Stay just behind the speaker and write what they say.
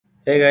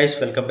Hey guys,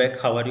 welcome back.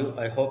 How are you?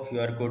 I hope you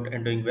are good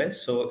and doing well.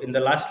 So, in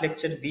the last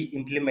lecture, we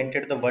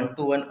implemented the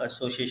one-to-one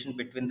association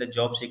between the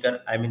job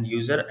seeker,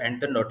 user,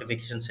 and the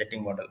notification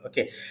setting model.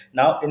 Okay.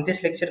 Now, in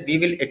this lecture, we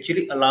will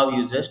actually allow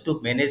users to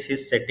manage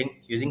his setting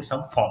using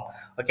some form.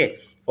 Okay.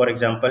 For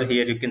example,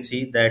 here you can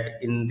see that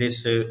in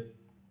this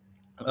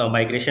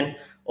migration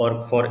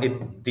or for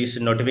it, this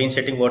notifying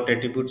setting, what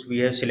attributes we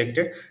have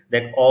selected,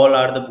 that all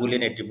are the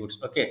boolean attributes.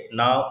 Okay,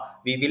 now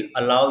we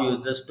will allow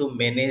users to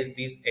manage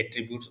these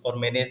attributes or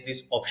manage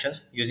these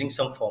options using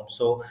some form.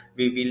 So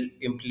we will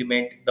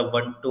implement the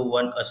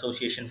one-to-one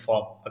association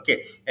form.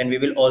 Okay, and we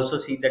will also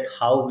see that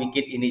how we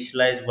can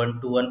initialize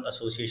one-to-one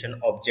association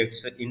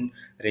objects in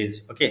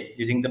Rails, okay,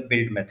 using the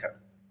build method.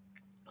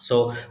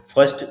 So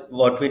first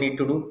what we need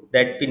to do,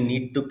 that we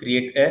need to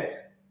create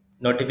a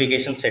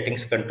notification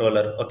settings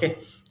controller. Okay,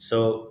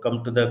 so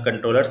come to the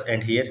controllers,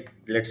 and here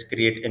let's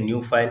create a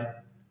new file.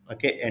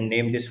 Okay, and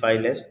name this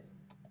file as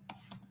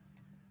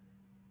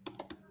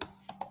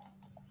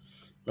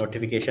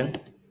notification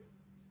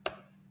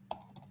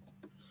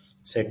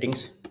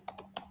settings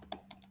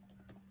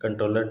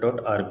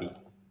controller.rb.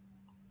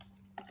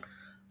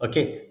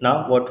 Okay,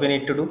 now what we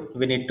need to do,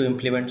 we need to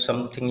implement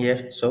something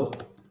here. So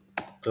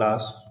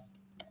class,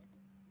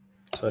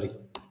 sorry,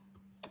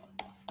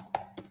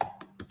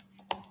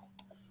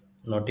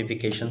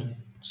 notification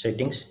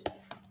settings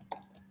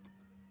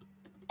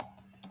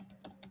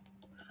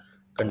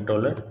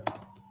controller,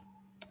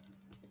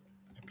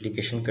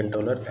 application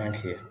controller, and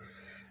here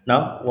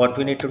now what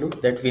we need to do,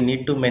 that we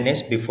need to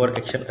manage before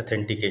action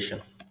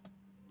authentication,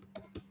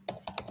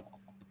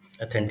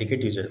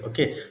 authenticate user.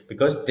 Okay,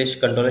 because this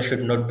controller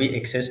should not be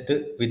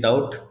accessed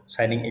without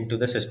signing into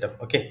the system.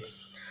 Okay,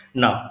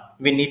 now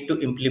we need to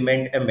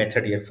implement a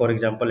method here. For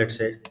example, let's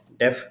say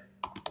def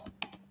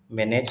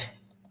manage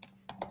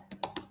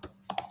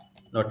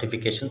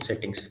notification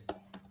settings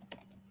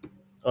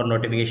or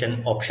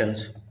notification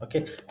options.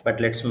 Okay, but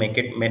let's make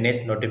it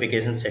manage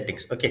notification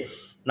settings. Okay,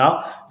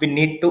 now we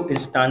need to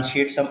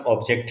instantiate some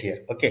object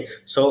here. Okay,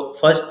 so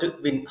first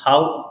we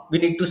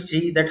need to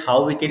see that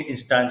how we can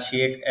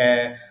instantiate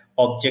a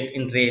object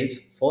in Rails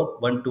for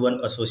one-to-one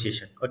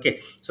association. Okay,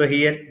 so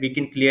here we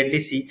can clearly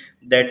see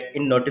that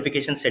in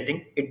notification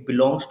setting it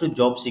belongs to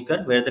job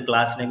seeker, where the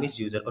class name is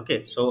user.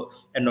 Okay, so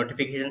a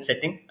notification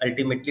setting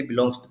ultimately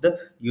belongs to the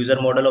user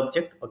model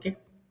object. Okay,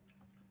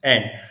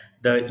 and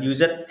the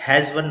user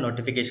has one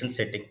notification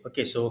setting.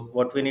 Okay, so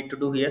what we need to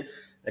do here,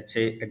 let's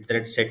say at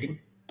that setting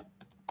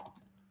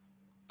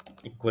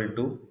equal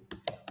to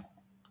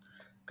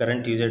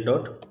current user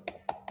dot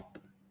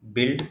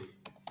build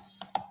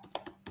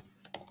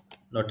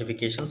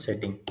notification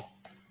setting.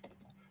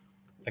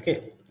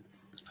 Okay,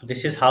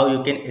 this is how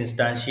you can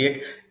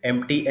instantiate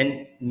empty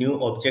and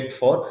new object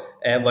for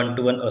a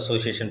one-to-one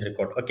association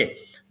record. Okay,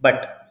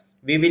 but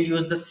we will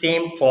use the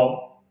same form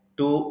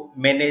to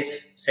manage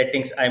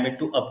settings, I mean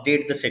to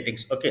update the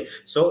settings. Okay,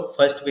 so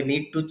first we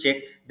need to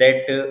check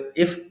that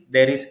if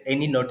there is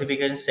any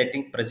notification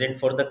setting present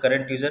for the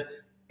current user.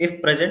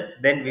 If present,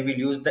 then we will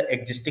use the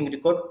existing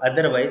record,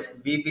 otherwise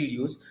we will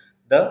use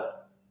the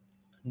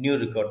new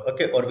record.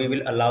 Okay, or we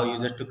will allow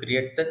users to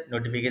create the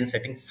notification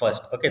setting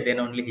first. Okay, then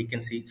only he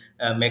can see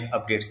make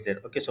updates there.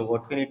 Okay, so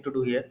what we need to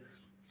do here,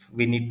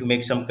 we need to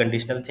make some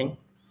conditional thing.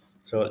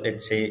 So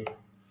let's say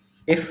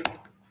if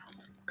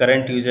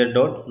current user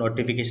dot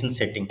notification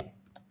setting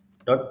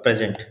dot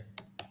present.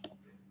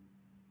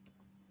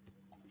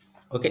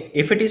 Okay,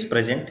 if it is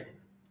present,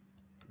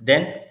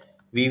 then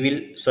we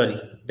will, sorry,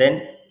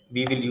 then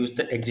we will use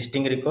the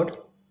existing record,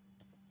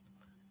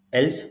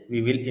 else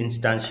we will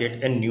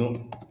instantiate a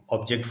new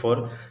object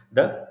for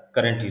the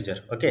current user.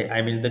 Okay,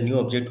 I mean the new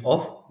object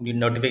of the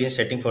notification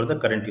setting for the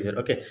current user.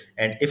 Okay,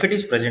 and if it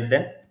is present,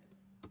 then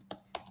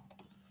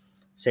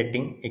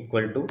setting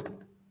equal to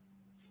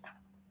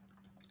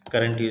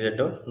current user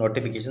dot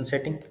notification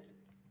setting.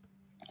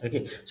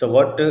 Okay, so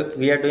what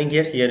we are doing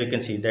here, you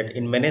can see that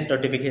in manage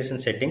notification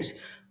settings,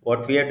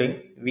 what we are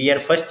doing, we are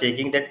first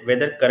checking that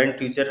whether current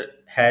user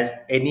has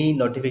any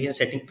notification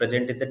setting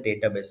present in the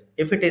database.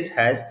 If it is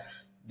has,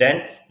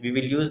 then we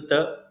will use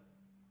the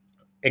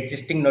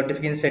existing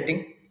notification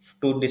setting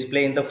to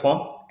display in the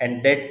form,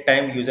 and that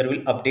time user will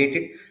update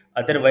it.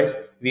 Otherwise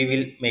we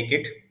will make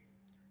it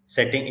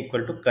setting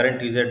equal to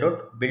current user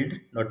dot build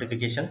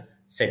notification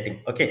setting.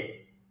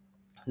 Okay,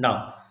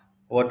 now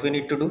what we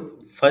need to do,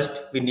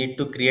 first we need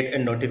to create a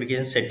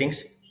notification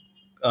settings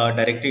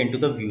directly into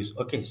the views.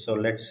 Okay, so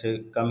let's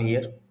come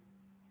here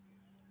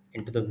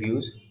into the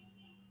views.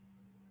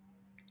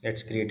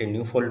 Let's create a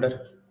new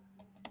folder,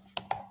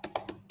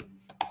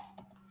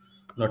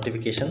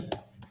 notification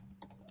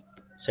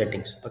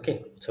settings.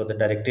 Okay, so the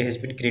directory has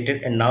been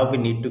created, and now we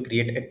need to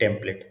create a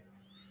template.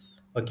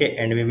 Okay,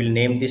 and we will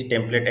name this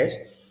template as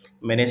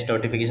manage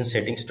notification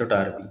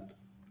settings.rb.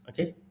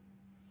 Okay,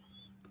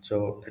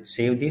 so let's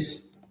save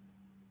this.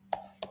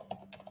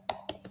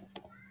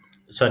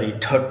 Sorry,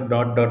 not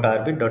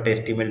 .rb,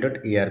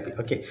 .html.erb.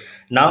 Okay,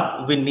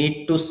 now we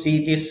need to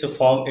see this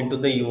form into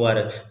the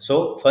URL.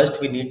 So first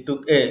we need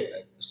to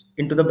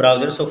into the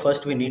browser. So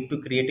first we need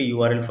to create a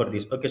URL for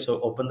this. Okay, so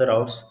open the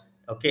routes.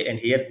 Okay, and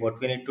here what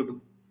we need to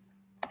do,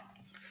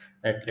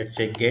 that let's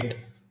say get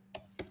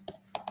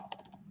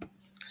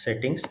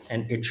settings,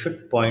 and it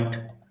should point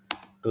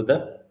to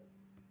the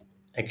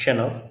action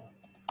of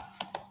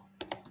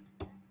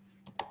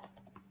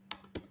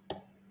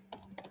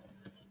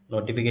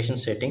notification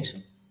settings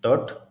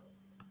dot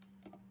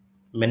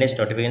manage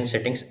notification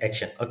settings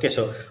action. Okay,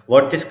 so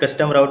what this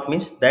custom route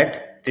means,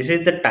 that this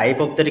is the type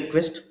of the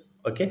request.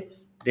 Okay,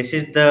 this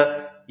is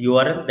the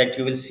URL that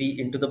you will see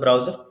into the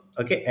browser.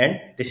 Okay, and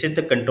this is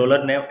the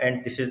controller name,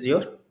 and this is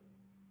your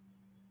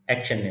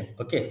action name.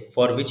 Okay,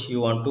 for which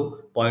you want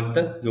to point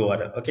the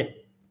URL.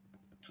 Okay,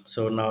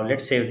 so now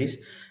let's save this,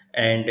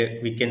 and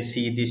we can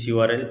see this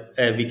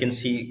URL. We can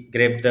see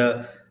grab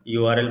the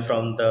URL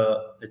from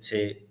the, let's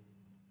say,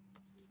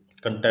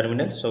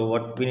 terminal. So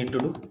what we need to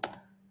do,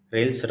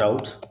 rails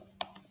routes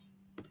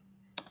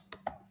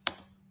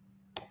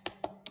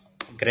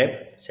grab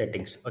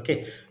settings.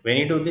 Okay, when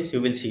you do this,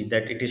 you will see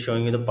that it is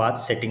showing you the path,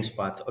 settings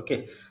path.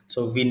 Okay,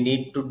 so we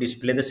need to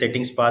display the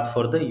settings path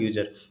for the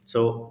user.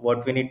 So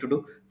what we need to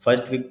do,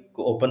 first we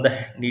open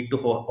the need to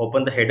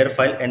open the header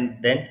file,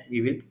 and then we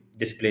will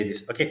display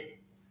this. Okay,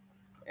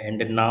 and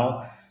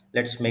now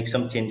let's make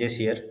some changes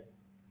here.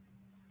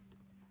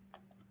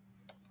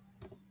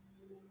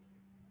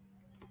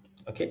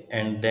 Okay,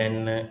 and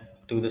then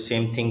do the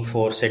same thing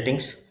for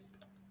settings.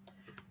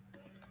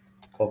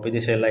 Copy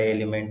this li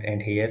element,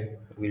 and here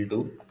we'll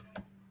do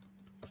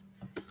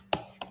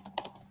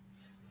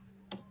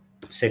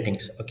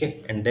settings.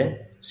 Okay, and then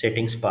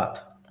settings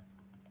path.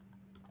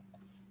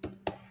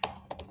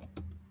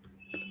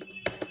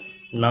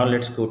 Now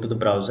let's go to the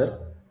browser,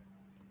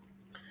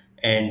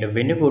 and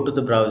when you go to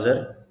the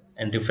browser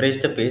and refresh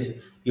the page,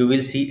 you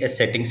will see a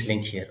settings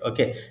link here.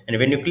 Okay, and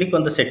when you click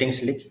on the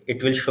settings link,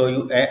 it will show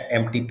you a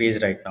empty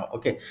page right now.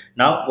 Okay,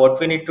 now what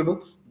we need to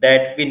do,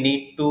 that we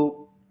need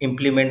to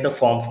implement the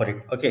form for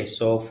it. Okay,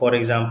 so for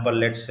example,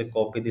 let's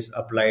copy this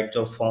applied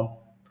job form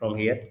from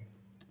here.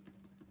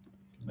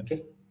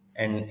 Okay,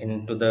 and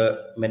into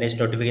the manage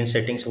notification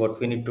settings, what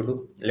we need to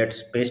do,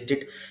 let's paste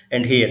it,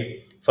 and here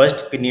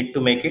first we need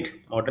to make it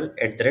model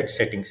at the red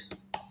settings.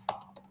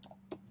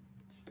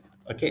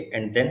 Okay,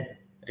 and then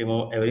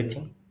remove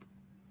everything,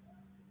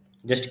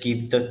 just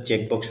keep the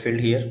checkbox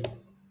field here.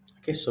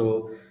 Okay,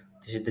 so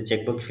this is the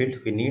checkbox field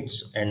we need,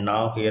 and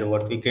now here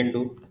what we can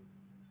do,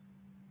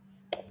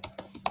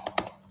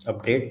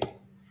 update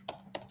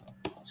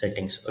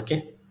settings.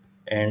 Okay,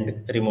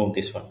 and remove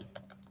this one.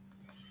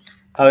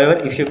 However,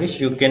 if you wish,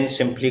 you can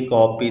simply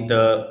copy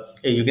the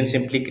you can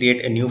simply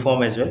create a new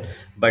form as well,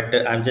 but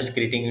I'm just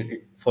creating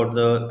it for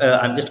the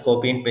I'm just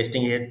copying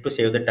pasting it to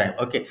save the time.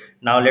 Okay,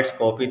 now let's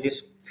copy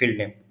this field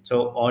name.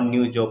 So on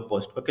new job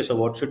post. Okay, so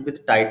what should be the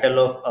title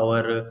of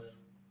our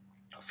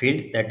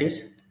field, that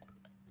is,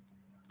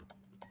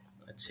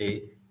 let's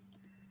say,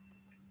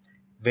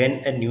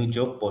 when a new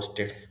job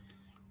posted.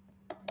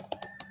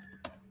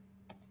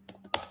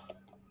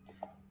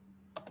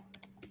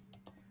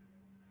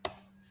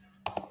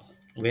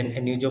 When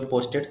a new job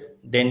posted,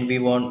 then we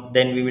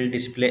will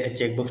display a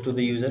checkbox to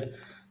the user,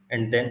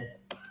 and then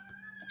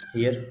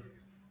here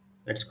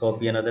let's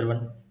copy another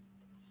one,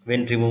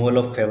 when removal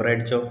of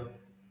favorite job,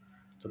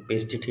 so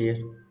paste it here.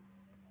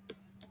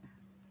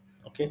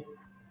 Okay,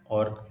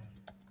 or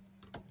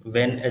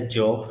when a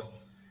job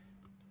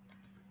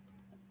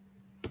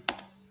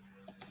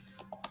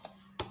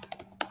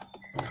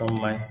from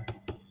my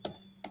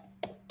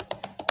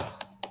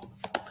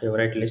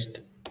favorite list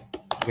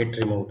get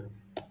removed.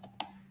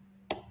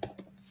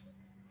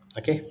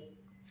 Okay,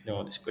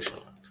 remove this question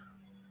mark,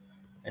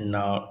 and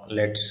now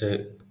let's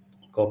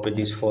copy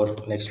this for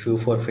next few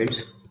four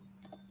fields.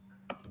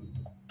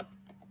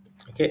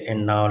 Okay,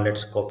 and now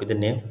let's copy the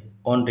name,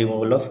 on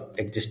removal of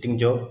existing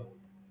job.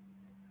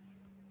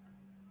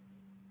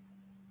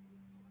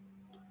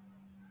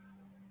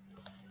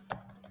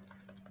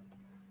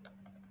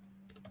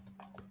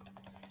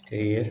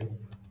 Okay, here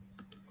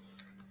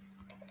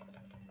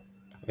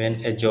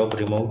when a job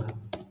removed.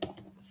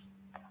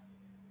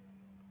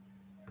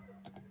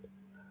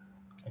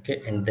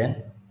 Okay, and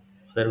then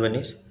other one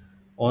is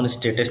on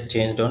status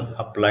changed on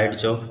applied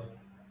job.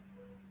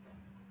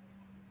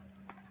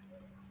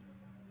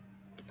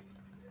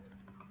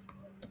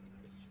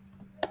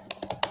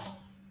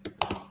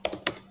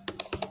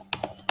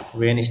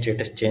 When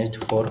status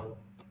changed for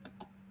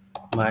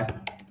my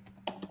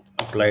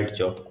applied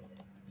job.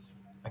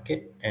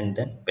 Okay, and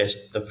then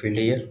paste the field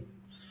here.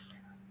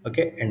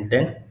 Okay, and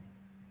then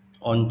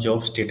on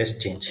job status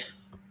change.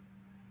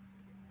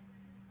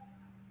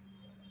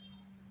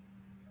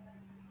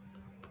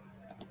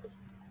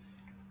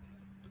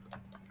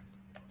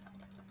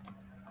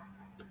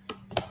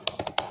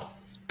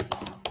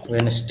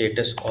 When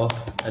status of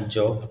a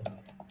job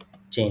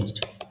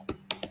changed.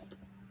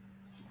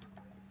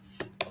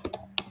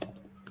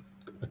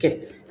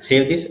 Okay,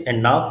 save this,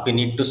 and now we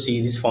need to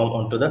see this form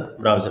onto the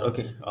browser.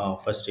 Okay,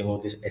 first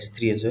remove this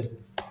s3 as well.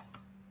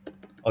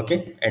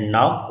 Okay, and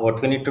now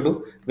what we need to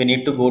do, we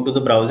need to go to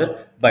the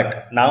browser.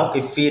 But now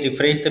if we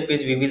refresh the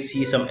page, we will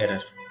see some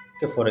error.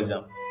 Okay, for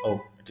example, oh,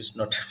 it is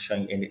not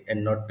showing any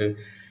and not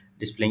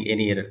displaying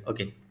any error.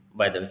 Okay,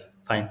 by the way,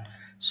 fine.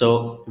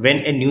 So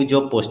when a new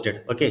job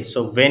posted, okay,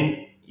 so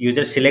when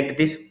user select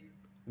this,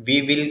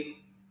 we will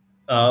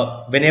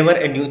whenever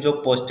a new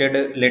job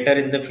posted later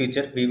in the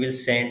future, we will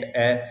send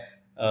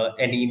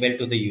an email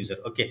to the user.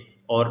 Okay,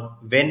 or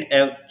when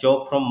a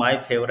job from my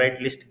favorite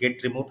list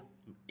get removed,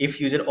 if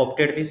user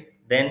opted this,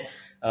 then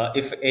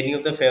if any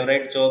of the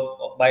favorite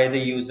job by the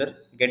user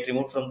get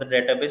removed from the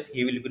database,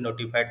 he will be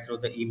notified through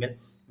the email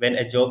when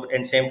a job.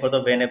 And same for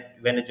the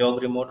when a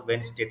job removed,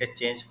 when status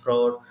changed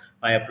for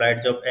my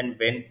applied job, and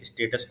when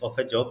status of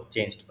a job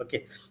changed.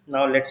 Okay,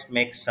 now let's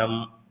make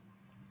some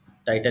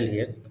title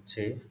here. Let's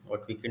say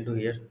what we can do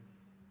here: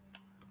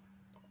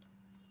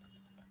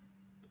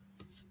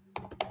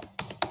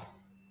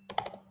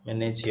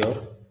 manage your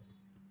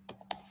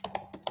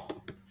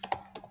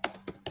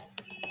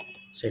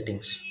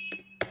settings.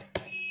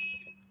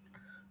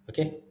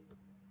 Okay,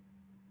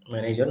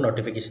 manage your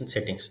notification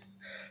settings.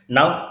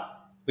 Now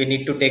we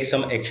need to take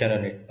some action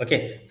on it.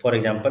 Okay, for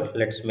example,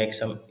 let's make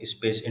some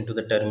space into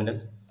the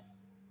terminal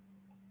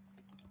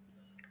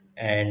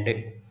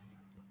and,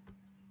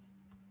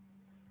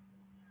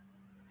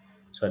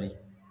 sorry,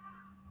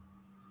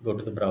 go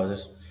to the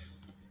browsers.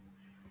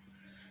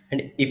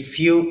 And if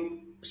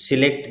you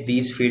select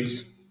these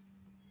fields,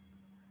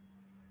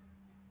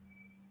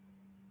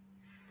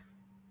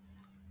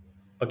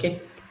 okay,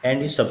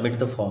 and you submit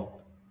the form,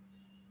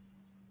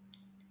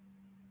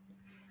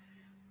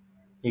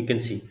 you can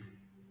see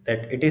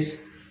that it is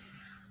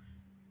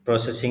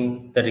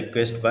processing the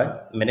request by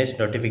manage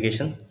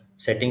notification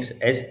settings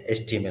as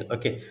HTML.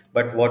 Okay,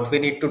 but what we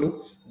need to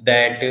do,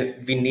 that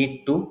we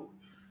need to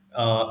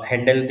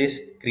handle this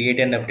create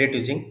and update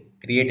using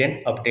create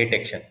and update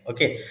action.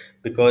 Okay,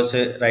 because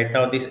right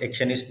now this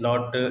action is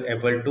not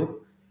able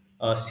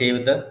to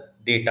save the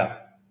data.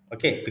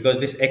 Okay, because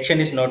this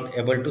action is not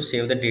able to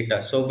save the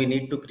data, so we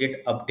need to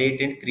create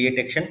update and create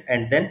action,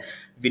 and then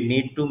we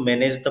need to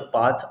manage the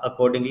path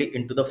accordingly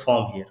into the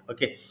form here.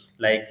 Okay,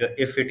 like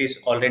if it is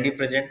already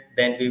present,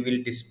 then we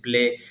will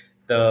display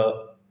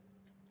the,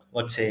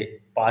 let's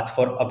say, path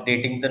for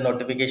updating the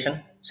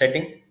notification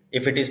setting.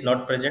 If it is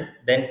not present,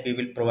 then we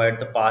will provide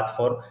the path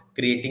for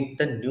creating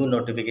the new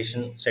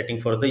notification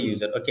setting for the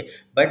user. Okay,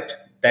 but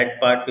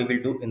that part we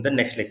will do in the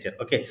next lecture.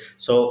 Okay,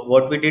 so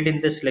what we did in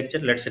this lecture,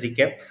 let's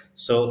recap.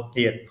 So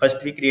here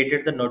first we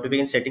created the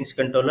notification settings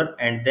controller,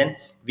 and then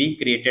we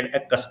created a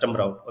custom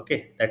route.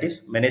 Okay, that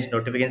is manage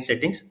notification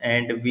settings,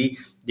 and we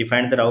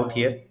defined the route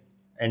here.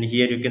 And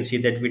here you can see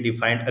that we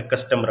defined a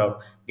custom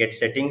route: get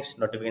settings,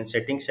 notification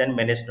settings, and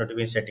manage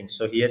notification settings.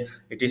 So here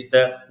it is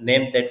the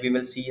name that we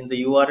will see in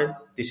the URL,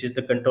 this is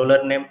the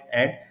controller name,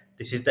 and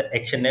this is the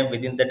action name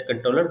within that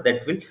controller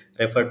that will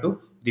refer to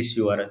this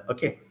URL.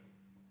 Okay,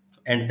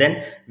 and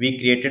then we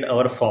created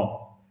our form,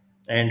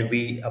 and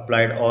we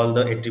applied all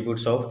the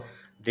attributes of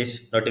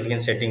this notification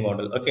setting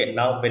model. Okay,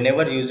 now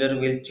whenever user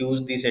will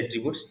choose these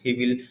attributes,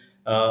 he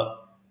will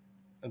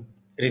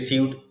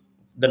received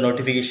the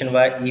notification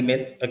via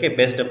email. Okay,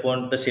 based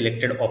upon the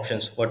selected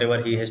options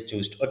whatever he has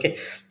chosen. Okay,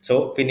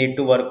 so we need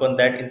to work on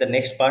that in the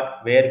next part,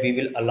 where we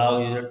will allow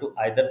user to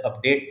either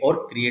update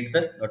or create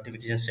the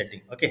notification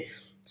setting. Okay,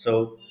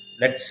 so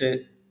let's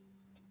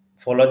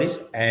follow this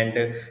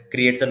and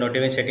create the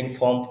notification setting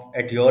form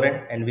at your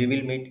end, and we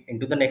will meet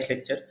into the next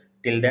lecture.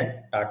 Till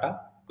then, tata,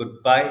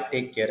 goodbye,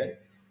 take care, and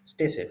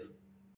stay safe.